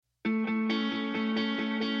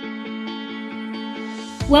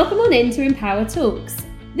Welcome on in to Empower Talks.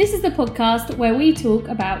 This is the podcast where we talk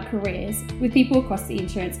about careers with people across the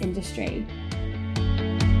insurance industry.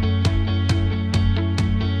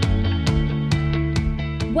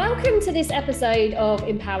 Welcome to this episode of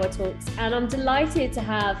Empower Talks, and I'm delighted to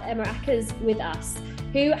have Emma Ackers with us,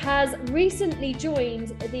 who has recently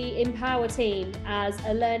joined the Empower team as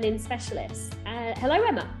a learning specialist. Hello,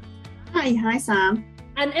 Emma. Hi, Sam.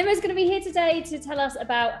 And Emma's going to be here today to tell us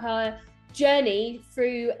about her journey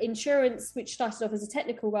through insurance, which started off as a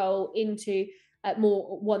technical role, into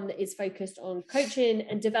more one that is focused on coaching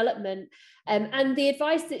and development, and the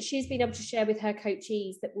advice that she's been able to share with her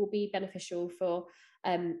coachees that will be beneficial for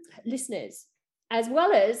listeners, as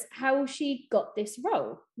well as how she got this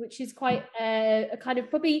role, which is quite a kind of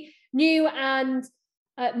probably new and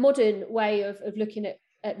modern way of looking at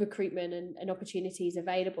recruitment and opportunities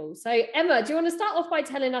available. So Emma, do you want to start off by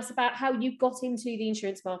telling us about how you got into the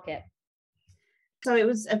insurance market? So it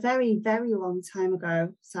was a very, very long time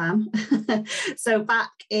ago, Sam. So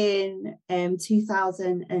back in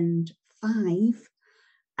 2005,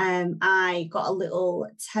 I got a little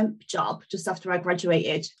temp job just after I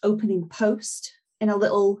graduated, opening post in a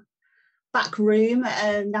little back room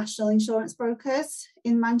at National Insurance Brokers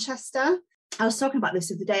in Manchester. I was talking about this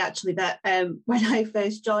the other day, actually, that when I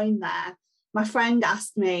first joined there, my friend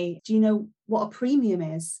asked me, do you know what a premium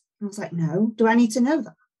is? And I was like, no. Do I need to know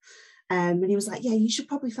that? And he was like, yeah, you should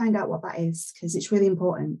probably find out what that is, because it's really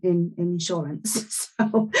important in insurance.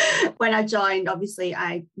 So when I joined, obviously,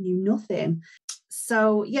 I knew nothing.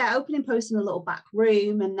 So yeah, opening post in a little back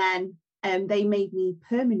room, and then they made me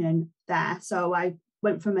permanent there. So I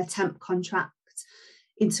went from a temp contract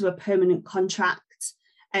into a permanent contract,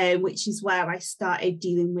 which is where I started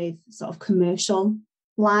dealing with sort of commercial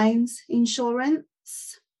lines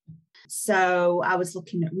insurance. So I was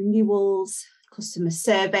looking at renewals, customer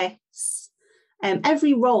service,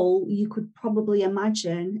 every role you could probably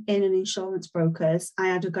imagine in an insurance broker's, I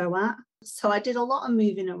had a go at. So I did a lot of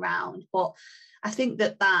moving around, but I think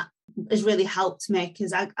that has really helped me,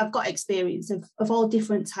 because I've got experience of all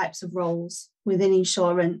different types of roles within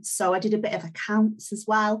insurance. So I did a bit of accounts as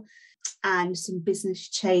well, and some business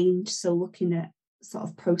change. So looking at sort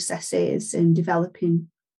of processes and developing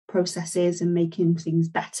processes and making things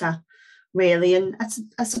better, really. And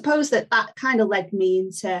I suppose that kind of led me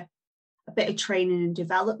into a bit of training and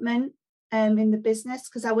development in the business,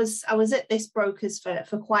 because I was at this broker's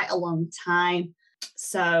for quite a long time.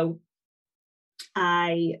 So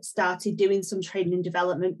I started doing some training and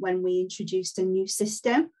development when we introduced a new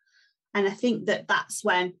system. And I think that that's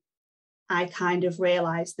when I kind of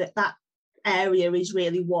realised that area is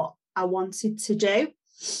really what I wanted to do.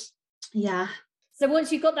 Yeah. So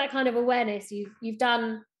once you've got that kind of awareness, you've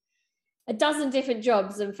done a dozen different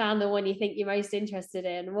jobs and found the one you think you're most interested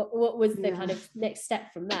in. What was the kind of next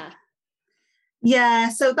step from there? Yeah,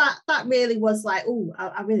 so that really was like, oh,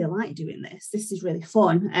 I really like doing this. This is really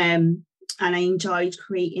fun. And I enjoyed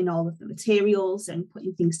creating all of the materials and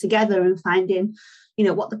putting things together and finding,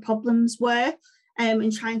 what the problems were,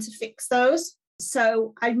 and trying to fix those.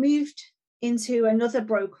 So I moved into another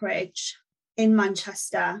brokerage in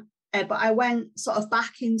Manchester, but I went sort of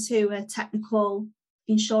back into a technical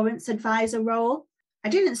insurance advisor role. I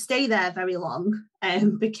didn't stay there very long,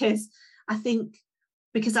 because I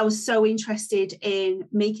was so interested in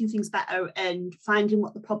making things better and finding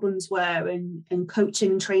what the problems were and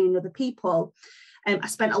coaching and training other people. I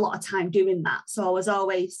spent a lot of time doing that. So I was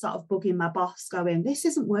always sort of bugging my boss, going, this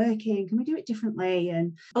isn't working. Can we do it differently?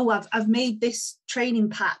 And, I've made this training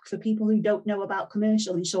pack for people who don't know about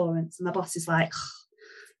commercial insurance. And my boss is like,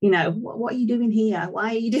 what are you doing here?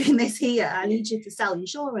 Why are you doing this here? I need you to sell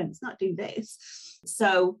insurance, not do this.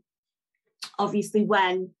 So obviously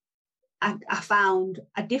when I found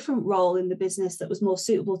a different role in the business that was more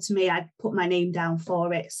suitable to me, I'd put my name down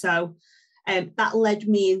for it. So that led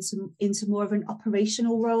me into more of an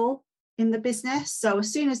operational role in the business. So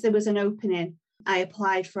as soon as there was an opening, I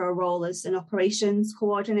applied for a role as an operations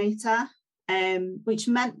coordinator, which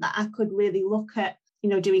meant that I could really look at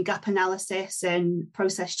doing gap analysis and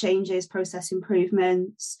process changes, process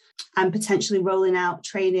improvements, and potentially rolling out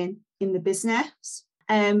training in the business.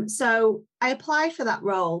 So I applied for that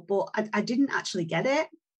role, but I didn't actually get it.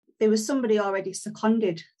 There was somebody already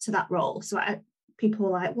seconded to that role. So people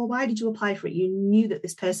were like, well, why did you apply for it? You knew that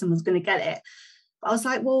this person was going to get it. But I was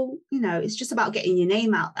like, well, it's just about getting your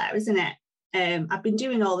name out there, isn't it? I've been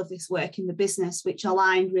doing all of this work in the business, which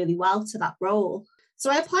aligned really well to that role. So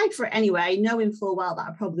I applied for it anyway, knowing full well that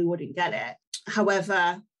I probably wouldn't get it.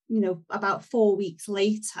 However, about 4 weeks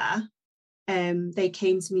later, they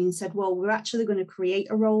came to me and said, well, we're actually going to create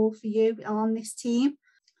a role for you on this team.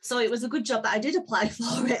 So it was a good job that I did apply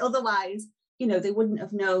for it. Otherwise, you know, they wouldn't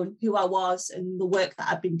have known who I was and the work that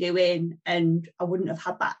I'd been doing, and I wouldn't have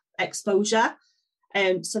had that exposure.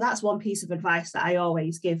 So that's one piece of advice that I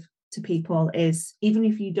always give to people is, even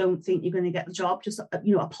if you don't think you're going to get the job, just,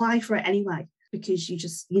 you know, apply for it anyway, because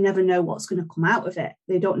you never know what's going to come out of it.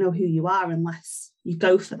 They don't know who you are unless you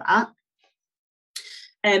go for that.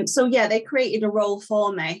 So yeah, they created a role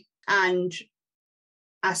for me, and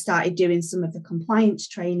I started doing some of the compliance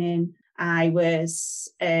training. I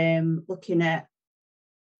was looking at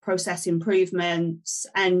process improvements,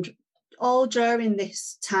 and all during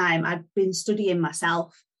this time I'd been studying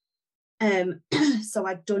myself. So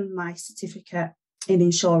I'd done my certificate in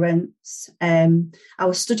insurance. I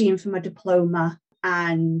was studying for my diploma,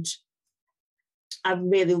 and I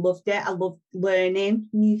really loved it. I loved learning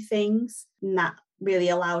new things, and that really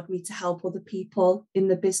allowed me to help other people in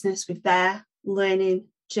the business with their learning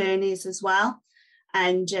journeys as well.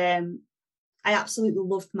 And I absolutely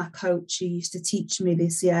loved my coach who used to teach me the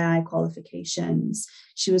CII qualifications.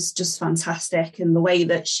 She was just fantastic, and the way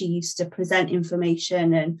that she used to present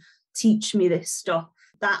information and teach me this stuff,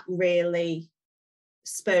 that really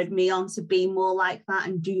spurred me on to be more like that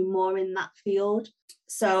and do more in that field.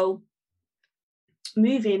 So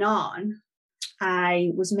moving on,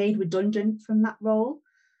 I was made redundant from that role.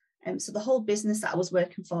 So the whole business that I was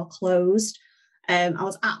working for closed. I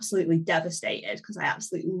was absolutely devastated because I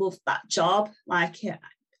absolutely loved that job. Like,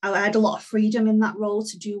 I had a lot of freedom in that role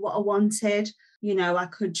to do what I wanted. You know, I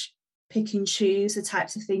could pick and choose the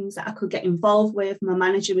types of things that I could get involved with. My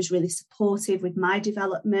manager was really supportive with my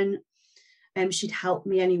development. She'd help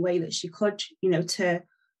me any way that she could, you know, to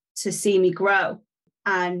see me grow.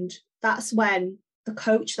 And that's when the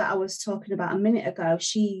coach that I was talking about a minute ago,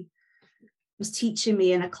 she was teaching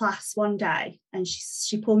me in a class one day, and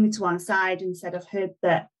she pulled me to one side and said, "I've heard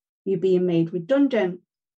that you're being made redundant.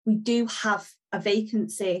 We do have a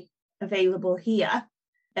vacancy available here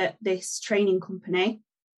at this training company,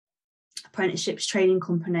 apprenticeships training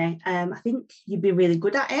company. I think you'd be really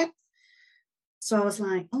good at it." So I was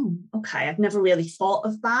like, oh, okay. I've never really thought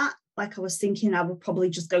of that. Like, I was thinking I would probably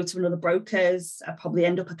just go to another broker's. I'd probably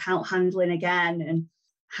end up account handling again, and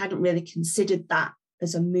hadn't really considered that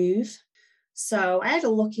as a move. So I had a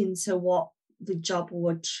look into what the job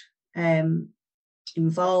would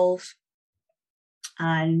involve.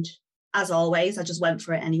 And as always, I just went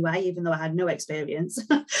for it anyway, even though I had no experience.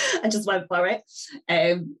 I just went for it.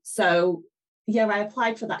 So yeah, I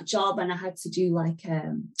applied for that job, and I had to do like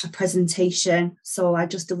a presentation. So I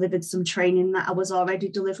just delivered some training that I was already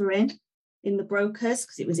delivering in the brokers,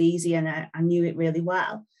 because it was easy and I knew it really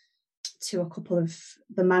well, to a couple of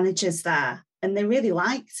the managers there. And they really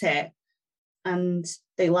liked it, and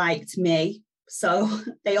they liked me. So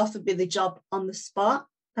they offered me the job on the spot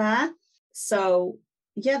there. So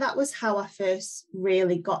yeah, that was how I first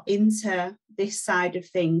really got into this side of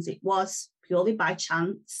things. It was purely by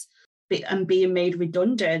chance, and being made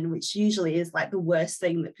redundant, which usually is like the worst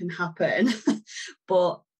thing that can happen.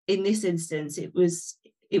 But in this instance, it was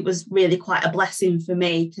really quite a blessing for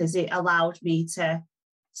me, because it allowed me to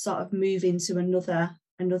sort of move into another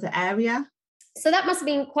area. So that must have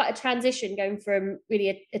been quite a transition, going from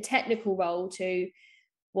really a technical role to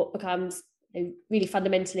what becomes really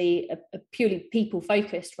fundamentally a purely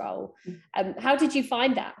people-focused role. How did you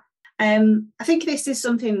find that? I think this is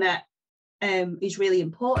something that is really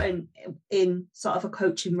important in sort of a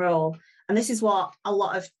coaching role. And this is what a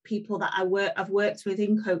lot of people that I've worked with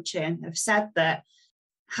in coaching have said, that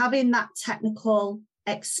having that technical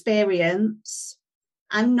experience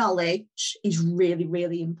and knowledge is really,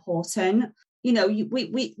 really important. You know,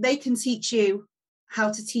 they can teach you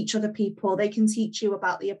how to teach other people. They can teach you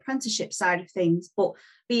about the apprenticeship side of things, but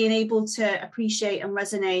being able to appreciate and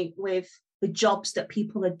resonate with the jobs that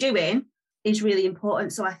people are doing is really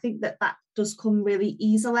important. So I think that does come really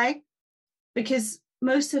easily, because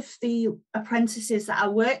most of the apprentices that I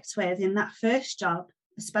worked with in that first job,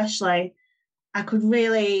 especially, I could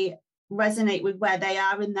really resonate with where they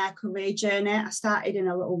are in their career journey. I started in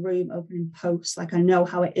a little room opening posts. Like, I know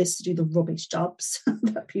how it is to do the rubbish jobs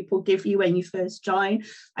that people give you when you first join.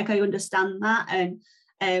 Like, I understand that.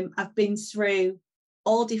 And I've been through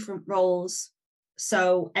all different roles.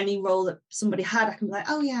 So any role that somebody had, I can be like,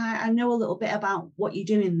 oh yeah, I know a little bit about what you're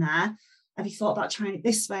doing there. Have you thought about trying it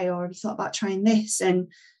this way? Or have you thought about trying this? And,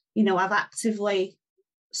 you know, I've actively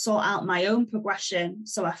sought out my own progression.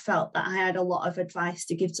 So I felt that I had a lot of advice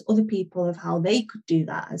to give to other people of how they could do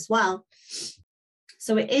that as well.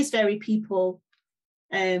 So it is very people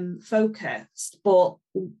focused, but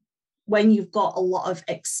when you've got a lot of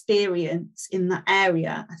experience in that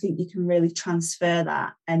area, I think you can really transfer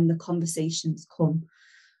that, and the conversations come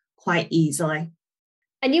quite easily.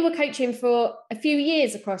 And you were coaching for a few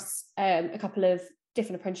years across a couple of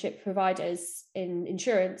different apprenticeship providers in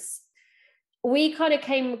insurance. We kind of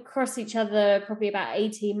came across each other probably about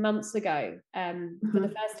 18 months ago for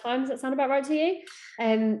the first time. Does that sound about right to you?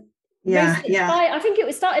 Yeah. I think it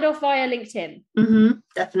was started off via LinkedIn.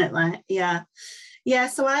 Definitely. Yeah.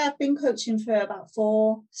 So I have been coaching for about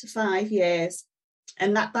 4 to 5 years.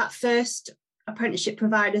 And that first apprenticeship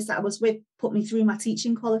providers that I was with put me through my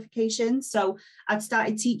teaching qualifications. So I'd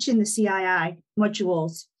started teaching the CII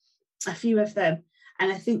modules, a few of them.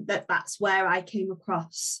 And I think that's where I came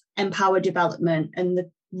across Empower Development and the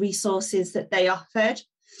resources that they offered.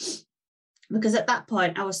 Because at that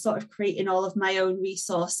point, I was sort of creating all of my own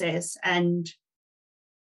resources and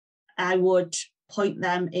I would point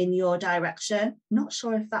them in your direction. Not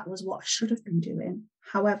sure if that was what I should have been doing.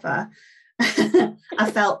 However,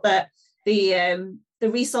 I felt that the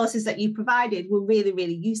resources that you provided were really,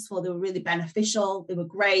 really useful. They were really beneficial. They were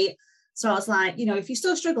great. So I was like, if you're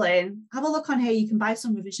still struggling, have a look on here. You can buy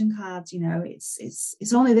some revision cards.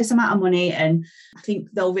 It's only this amount of money, and I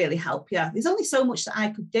think they'll really help you. There's only so much that I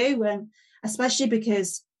could do, and especially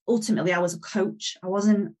because ultimately I was a coach. I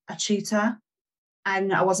wasn't a tutor,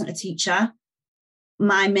 and I wasn't a teacher.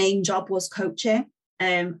 My main job was coaching,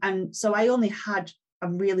 and so I only had a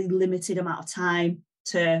really limited amount of time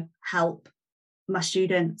to help my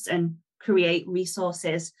students and create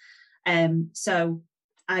resources. So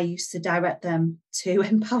I used to direct them to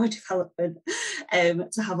Empower Development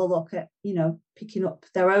to have a look at, picking up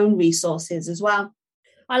their own resources as well.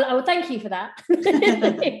 I will thank you for that. But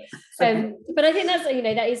I think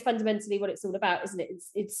that is fundamentally what it's all about, isn't it?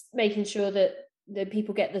 It's making sure that the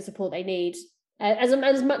people get the support they need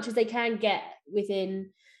as much as they can get within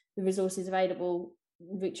the resources available,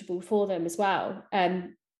 reachable for them as well.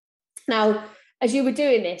 Now, as you were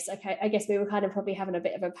doing this, okay, I guess we were kind of probably having a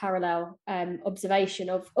bit of a parallel observation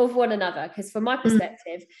of one another, because from my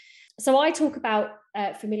perspective, so I talk about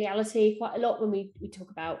familiarity quite a lot when we talk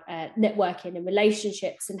about networking and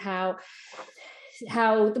relationships, and how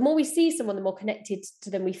the more we see someone, the more connected to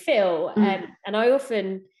them we feel. And I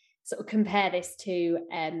often sort of compare this to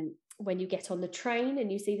when you get on the train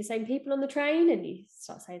and you see the same people on the train and you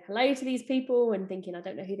start saying hello to these people and thinking, I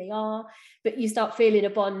don't know who they are, but you start feeling a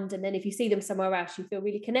bond. And then if you see them somewhere else, you feel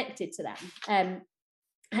really connected to them.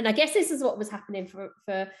 And I guess this is what was happening for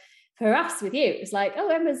us with you. It was like, oh,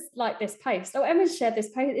 Emma's like this post. Oh, Emma's shared this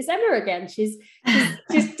post. It's Emma again. She's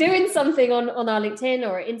doing something on our LinkedIn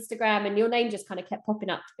or Instagram, and your name just kind of kept popping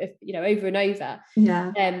up, over and over.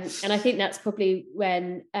 Yeah. And I think that's probably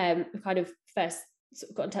when we kind of first sort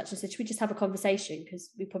of got in touch and said, should we just have a conversation,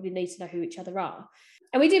 because we probably need to know who each other are.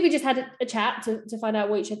 And we just had a chat to find out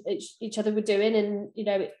what each other were doing,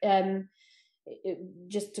 and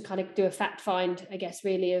just to kind of do a fact find, I guess,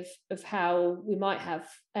 really of how we might have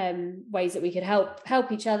ways that we could help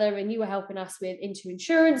each other. And you were helping us with into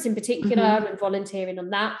insurance in particular, and volunteering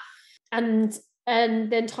on that, and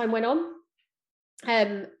then time went on,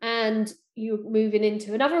 and you were moving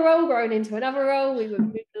into another role, growing into another role. We were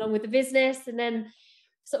moving along with the business, and then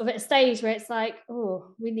sort of at a stage where it's like,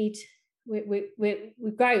 oh, we've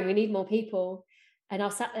grown, we need more people. And I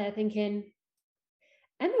sat there thinking,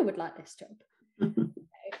 Emma would like this job.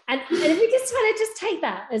 and if we just kind of just take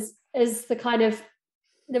that as the kind of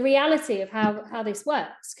the reality of how this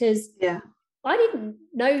works, because I didn't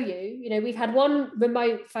know you. We've had one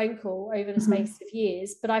remote phone call over the space of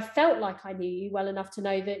years, but I felt like I knew you well enough to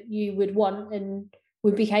know that you would want and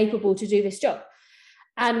would be capable to do this job.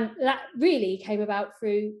 And that really came about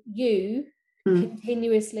through you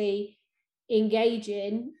continuously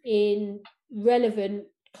engaging in relevant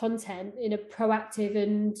content in a proactive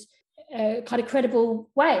and kind of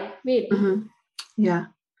credible way, really. Yeah,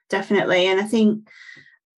 definitely. And I think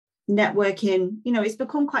networking, it's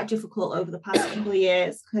become quite difficult over the past couple of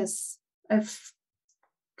years because of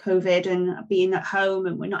COVID and being at home,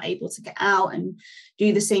 and we're not able to get out and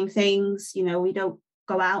do the same things. We don't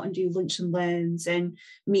go out and do lunch and learns and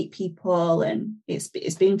meet people, and it's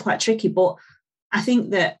been quite tricky. But I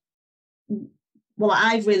think that,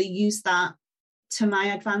 I've really used that to my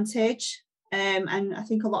advantage, and I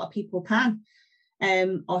think a lot of people can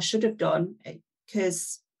or should have done,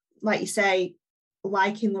 because like you say,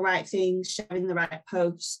 liking the right things, sharing the right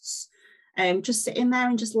posts, just sitting there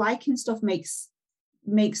and just liking stuff makes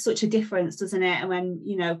such a difference, doesn't it? And when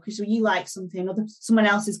because you like something, someone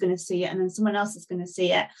else is going to see it, and then someone else is going to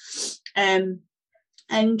see it. And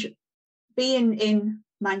being in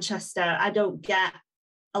Manchester, I don't get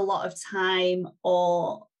a lot of time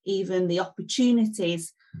or even the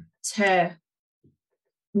opportunities to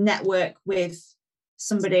network with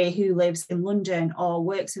somebody who lives in London or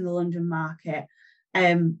works in the London market.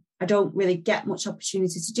 I don't really get much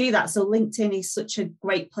opportunity to do that. So LinkedIn is such a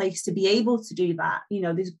great place to be able to do that. You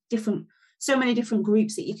know, there's so many different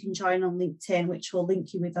groups that you can join on LinkedIn, which will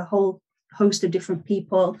link you with a whole host of different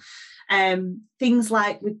people. Things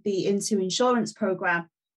like with the Into Insurance program,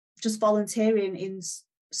 just volunteering in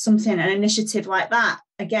an initiative like that,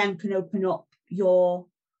 again, can open up your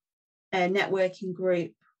networking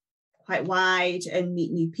group quite wide and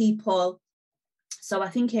meet new people. So I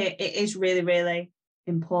think it is really, really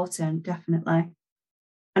important, definitely.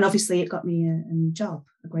 And obviously it got me a new job,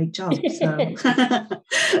 a great job. So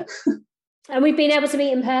and we've been able to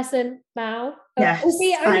meet in person now. Yes,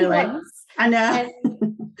 albeit only once. I know.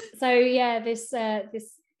 So yeah, this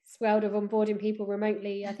world of onboarding people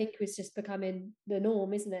remotely, I think, was just becoming the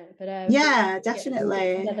norm, isn't it? But yeah,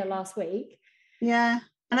 definitely. Together last week. Yeah,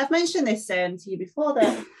 and I've mentioned this to you before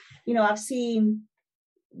that, you know, I've seen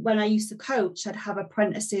when I used to coach, I'd have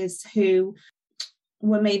apprentices who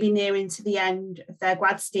were maybe nearing to the end of their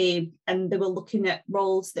grad scheme, and they were looking at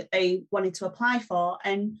roles that they wanted to apply for,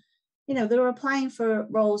 and you know, they were applying for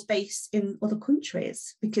roles based in other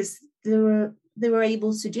countries because they were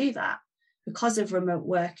able to do that because of remote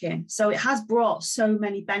working. So it has brought so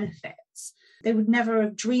many benefits. They would never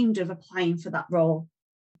have dreamed of applying for that role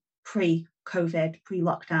pre-COVID,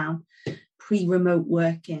 pre-lockdown, pre-remote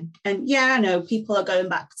working. And yeah, I know people are going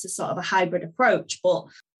back to sort of a hybrid approach, but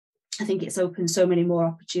I think it's opened so many more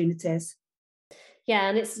opportunities. Yeah,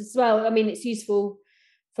 and it's as well, I mean, it's useful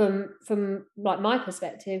from like my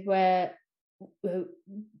perspective, where we're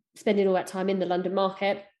spending all that time in the London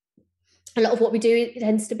market. A lot of what we do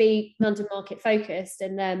tends to be London market focused,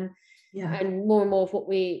 and and more of what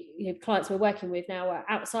clients we're working with now are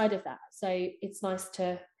outside of that. So it's nice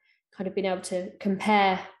to kind of being able to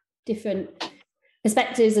compare different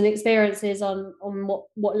perspectives and experiences on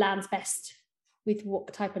what lands best with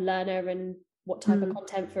what type of learner and what type of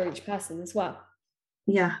content for each person as well.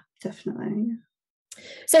 Yeah, definitely.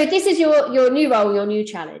 So this is your new role, your new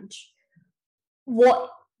challenge. What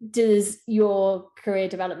does your career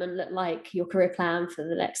development look like, your career plan for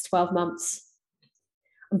the next 12 months?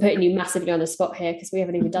 I'm putting you massively on the spot here because we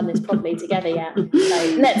haven't even done this properly together yet. So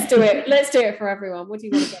let's do it for everyone. What do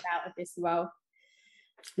you want to get out of this role?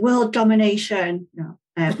 World domination. No,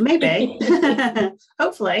 maybe.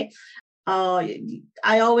 Hopefully.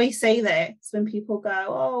 I always say this when people go,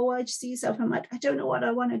 oh, why'd you see yourself? I'm like, I don't know what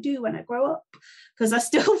I want to do when I grow up, because I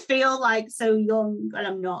still feel like so young, and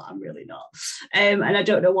I'm really not. And I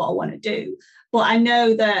don't know what I want to do. But I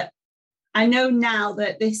know now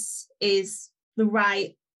that this is the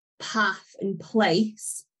right path and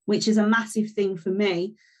place, which is a massive thing for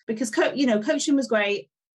me, because coaching was great.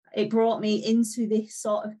 It brought me into this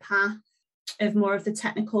sort of path of more of the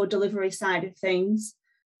technical delivery side of things.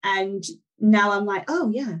 And now I'm like, oh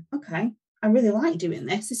yeah, okay, I really like doing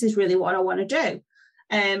this. This is really what I want to do.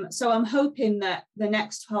 So I'm hoping that the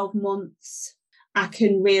next 12 months I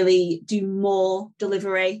can really do more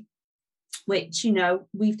delivery, which,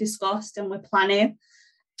 we've discussed and we're planning.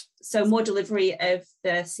 So more delivery of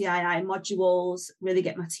the CII modules, really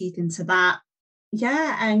get my teeth into that.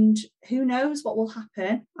 Yeah, and who knows what will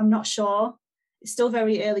happen? I'm not sure. It's still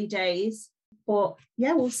very early days, but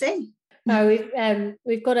yeah, we'll see. No,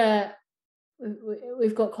 we've got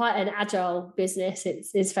quite an agile business.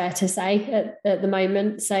 It's fair to say at the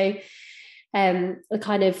moment. So the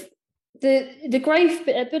kind of the growth,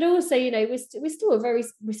 but also we're still a very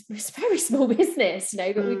small business,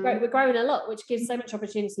 but we're growing a lot, which gives so much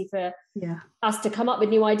opportunity for us to come up with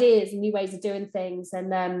new ideas and new ways of doing things,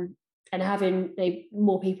 and having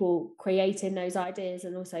more people creating those ideas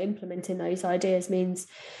and also implementing those ideas means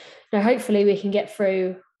hopefully we can get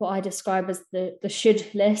through what I describe as the should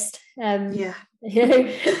list, a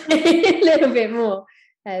little bit more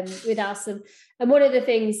with us. And one of the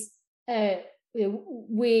things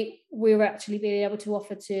we're actually being able to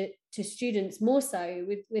offer to students more so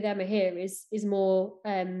with Emma here is more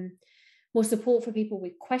support for people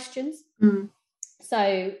with questions.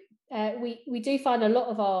 So we do find a lot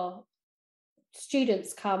of our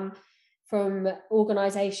students come from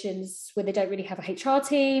organisations where they don't really have a HR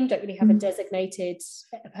team, don't really have a designated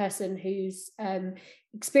person who's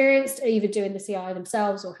experienced either doing the CI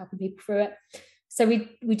themselves or helping people through it. So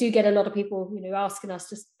we do get a lot of people, asking us,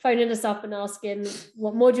 just phoning us up and asking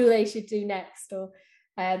what module they should do next, or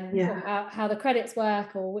how the credits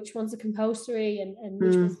work, or which ones are compulsory and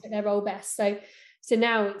which ones fit their role best. So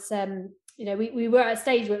now it's we were at a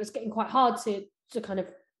stage where it was getting quite hard to kind of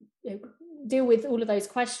deal with all of those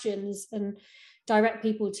questions, and direct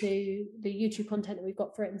people to the YouTube content that we've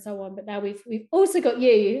got for it and so on. But now we've also got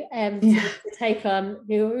you to take on.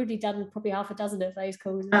 You've already done probably half a dozen of those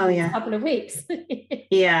calls in a couple of weeks.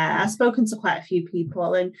 Yeah, I've spoken to quite a few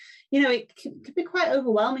people, and it could be quite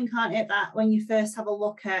overwhelming, can't it, that when you first have a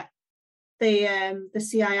look at the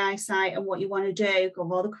CII site and what you want to do,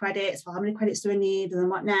 go all the credits, well, how many credits do I need, and then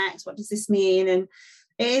what next, what does this mean? And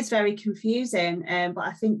it is very confusing, but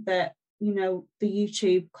I think that the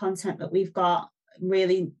YouTube content that we've got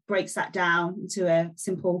really breaks that down into a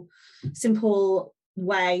simple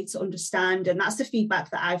way to understand. And that's the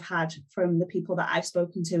feedback that I've had from the people that I've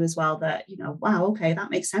spoken to as well, that wow, okay,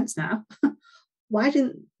 that makes sense now. Why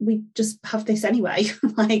didn't we just have this anyway?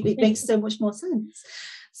 Like, it makes so much more sense.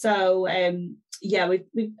 So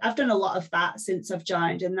I've done a lot of that since I've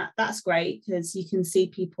joined, and that's great, because you can see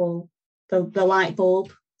people, the light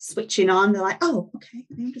bulb switching on. They're like, oh, okay,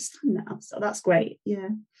 I understand now. So that's great. Yeah,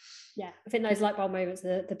 I think those light bulb moments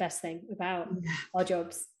are the best thing about our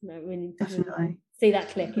jobs. When you definitely see that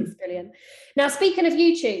click, it's brilliant. Now, speaking of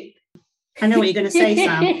YouTube, I know what you're going to say,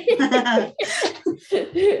 Sam.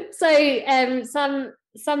 So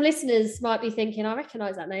some listeners might be thinking, I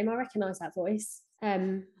recognise that name, I recognise that voice.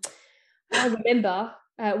 I remember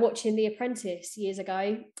watching The Apprentice years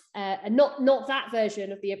ago, and not that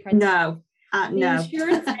version of The Apprentice. No. No.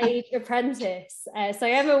 Insurance Age Apprentice. So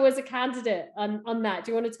Emma was a candidate on that.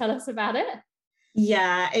 Do you want to tell us about it?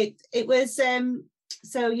 Yeah, it was.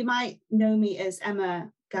 So you might know me as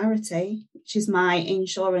Emma Garrity, which is my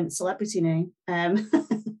insurance celebrity name.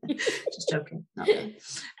 Just joking, not really.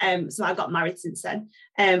 So I got married since then.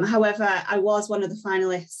 However, I was one of the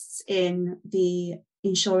finalists in the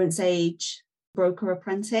Insurance Age Broker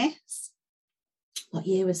Apprentice. What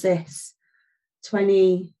year was this?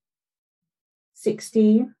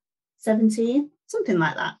 2016, 17, something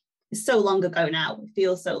like that. It's so long ago now. It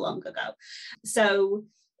feels so long ago. So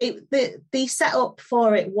the setup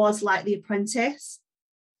for it was like The Apprentice.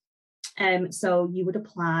 So you would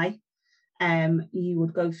apply, you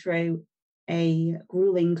would go through a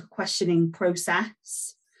grueling questioning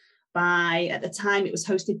process at the time it was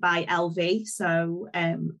hosted by LV, so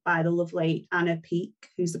by the lovely Anna Peake,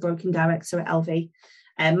 who's the broking director at LV,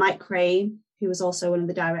 Mike Crane, who was also one of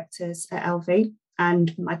the directors at LV,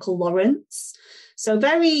 and Michael Lawrence. So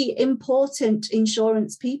very important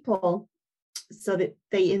insurance people. So that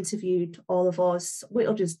they interviewed all of us,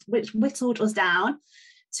 whittled us down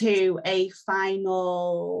to a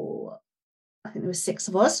final, I think there were 6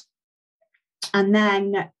 of us. And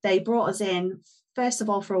then they brought us in, first of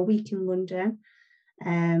all, for a week in London.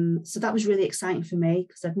 So that was really exciting for me,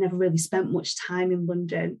 because I've never really spent much time in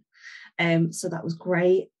London. So that was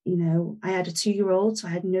great. I had a 2-year-old, so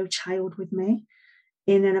I had no child with me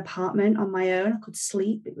in an apartment on my own. I could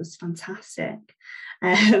sleep. It was fantastic.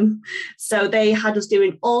 So they had us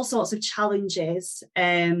doing all sorts of challenges.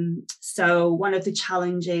 So one of the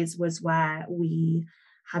challenges was where we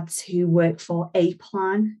had to work for A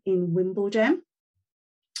Plan in Wimbledon.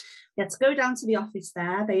 We had to go down to the office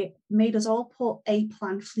there. They made us all put A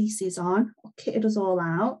Plan fleeces on, or kitted us all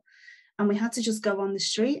out, and we had to just go on the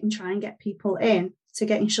street and try and get people in to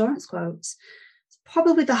get insurance quotes. It's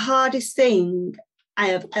probably the hardest thing I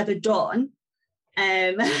have ever done.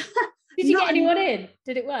 Did you get anyone in?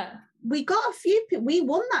 Did it work? We got a few people. We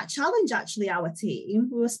won that challenge, actually, our team.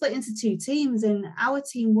 We were split into 2 teams, and our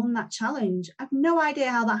team won that challenge. I have no idea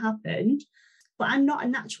how that happened, but I'm not a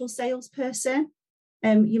natural salesperson.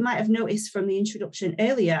 You might have noticed from the introduction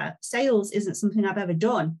earlier, sales isn't something I've ever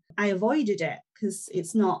done. I avoided it because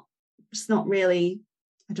it's not really,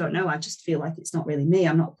 I don't know, I just feel like it's not really me.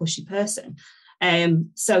 I'm not a pushy person.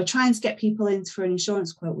 So trying to get people in for an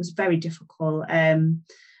insurance quote was very difficult.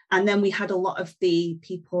 And then we had a lot of the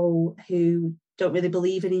people who don't really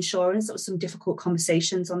believe in insurance. There was some difficult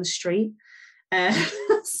conversations on the street.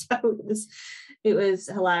 So it was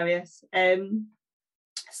hilarious.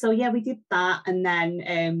 So yeah, we did that. And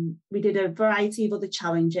then we did a variety of other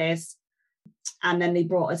challenges. And then they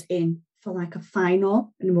brought us in for like a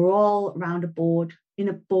final. And we're all around a board, in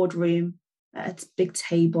a boardroom at a big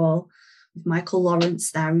table, with Michael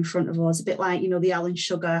Lawrence there in front of us, a bit like, the Alan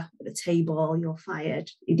Sugar at the table, you're fired.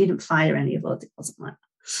 He didn't fire any of us, it wasn't like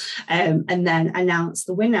that. And then announced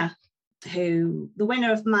the winner, the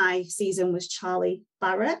winner of my season was Charlie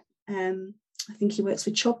Barrett. I think he works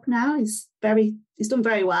for Chubb now. He's done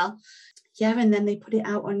very well. Yeah, and then they put it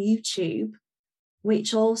out on YouTube,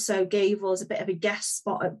 which also gave us a bit of a guest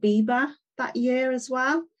spot at BIBA that year as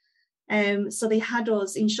well. So they had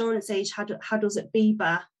us, Insurance Age had us at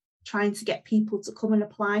BIBA, trying to get people to come and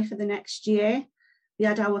apply for the next year. We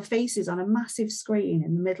had our faces on a massive screen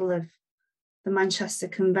in the middle of the Manchester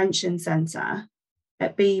Convention Centre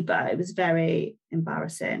at BIBA, it was very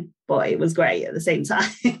embarrassing, but it was great at the same time.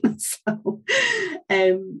 So,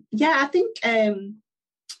 I think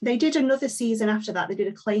they did another season after that. They did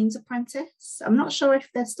a claims apprentice. I'm not sure if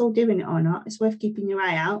they're still doing it or not. It's worth keeping your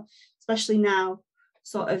eye out, especially now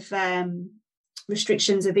sort of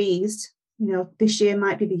restrictions have eased. This year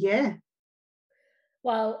might be the year.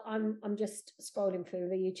 Well, I'm just scrolling through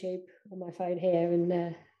the YouTube on my phone here,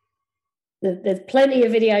 and there's plenty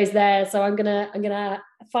of videos there. So I'm gonna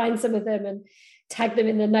find some of them and tag them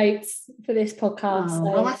in the notes for this podcast.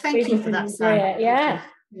 Oh, well, I thank you for that, Sam. Yeah.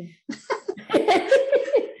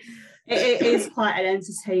 It is quite an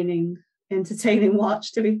entertaining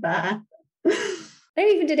watch, to be fair. They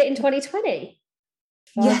even did it in 2020.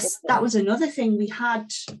 Yes, that was another thing. We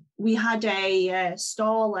had a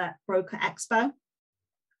stall at Broker Expo,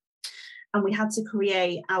 and we had to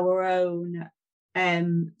create our own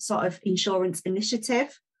sort of insurance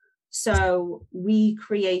initiative. So we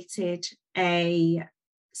created a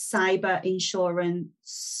cyber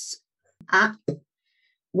insurance app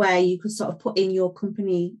where you could sort of put in your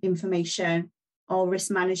company information or risk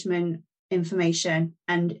management information,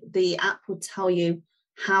 and the app would tell you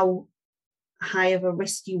how high of a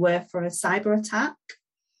risk you were for a cyber attack.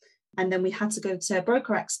 And then we had to go to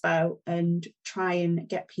Broker Expo and try and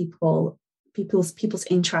get people's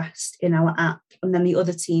interest in our app. And then the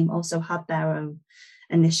other team also had their own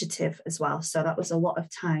initiative as well. So that was a lot of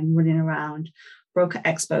time running around Broker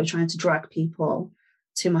Expo trying to drag people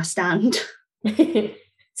to my stand.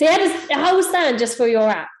 So you had a whole stand just for your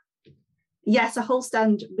app? Yes, a whole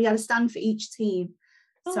stand. We had a stand for each team.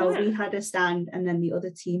 So wow. we had a stand, and then the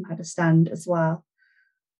other team had a stand as well.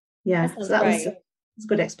 Yeah, so that was a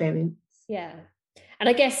good experience. Yeah. And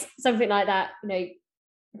I guess something like that,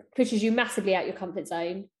 pushes you massively out your comfort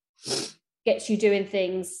zone, gets you doing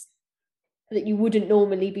things that you wouldn't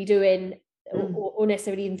normally be doing or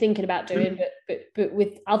necessarily even thinking about doing, but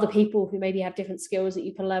with other people who maybe have different skills that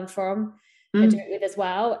you can learn from and do it with as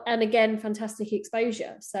well. And again, fantastic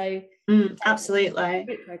exposure. So absolutely.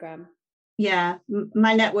 Great program. Yeah,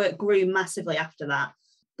 my network grew massively after that.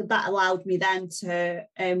 But that allowed me then to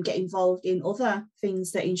get involved in other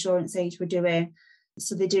things that Insurance Age were doing.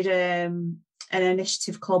 So they did an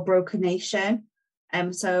initiative called Broker Nation.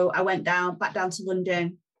 So I went back down to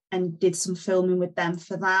London and did some filming with them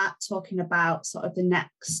for that, talking about sort of the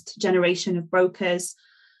next generation of brokers,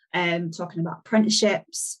 talking about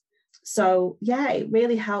apprenticeships. So yeah, it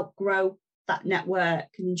really helped grow that network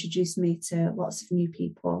and introduce me to lots of new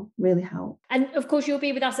people. Really helped. And of course, you'll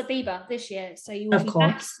be with us at BIBA this year, so you will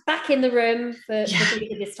be back in the room for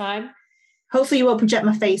BIBA this time. Hopefully you won't project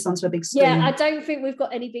my face onto a big screen. Yeah, I don't think we've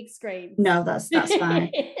got any big screens. No, that's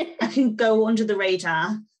fine. I can go under the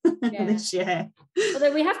radar this year.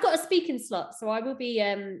 Although we have got a speaking slot, so I will be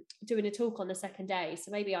doing a talk on the second day,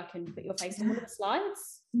 so maybe I can put your face on one of the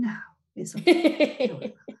slides. No, it's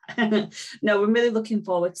okay. No, we're really looking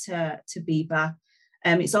forward to BIBA.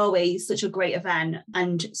 It's always such a great event,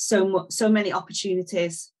 and so many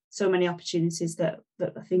opportunities that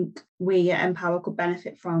I think we at Empower could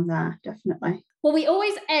benefit from there, definitely. Well, we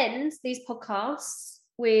always end these podcasts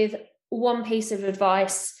with one piece of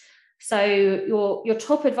advice. So your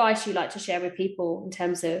top advice you like to share with people in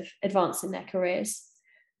terms of advancing their careers.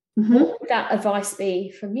 What would that advice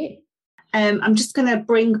be from you? I'm just going to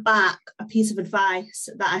bring back a piece of advice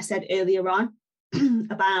that I said earlier on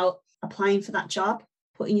about applying for that job,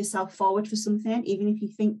 putting yourself forward for something, even if you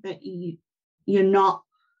think that you're not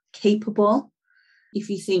capable, if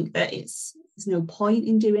you think that there's no point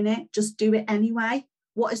in doing it, just do it anyway.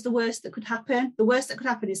 What is the worst that could happen? The worst that could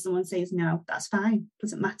happen is someone says no. That's fine.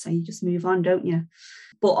 Doesn't matter. You just move on, don't you?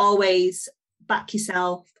 But always back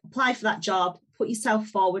yourself, apply for that job, put yourself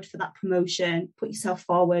forward for that promotion, put yourself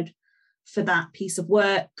forward for that piece of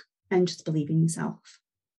work, and just believe in yourself.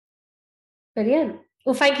 Brilliant.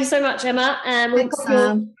 Well, thank you so much, Emma. We've got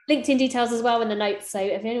your LinkedIn details as well in the notes, so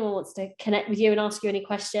if anyone wants to connect with you and ask you any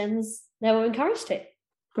questions, they're all encouraged to.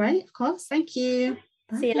 Great, of course. Thank you.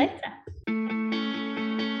 See you later.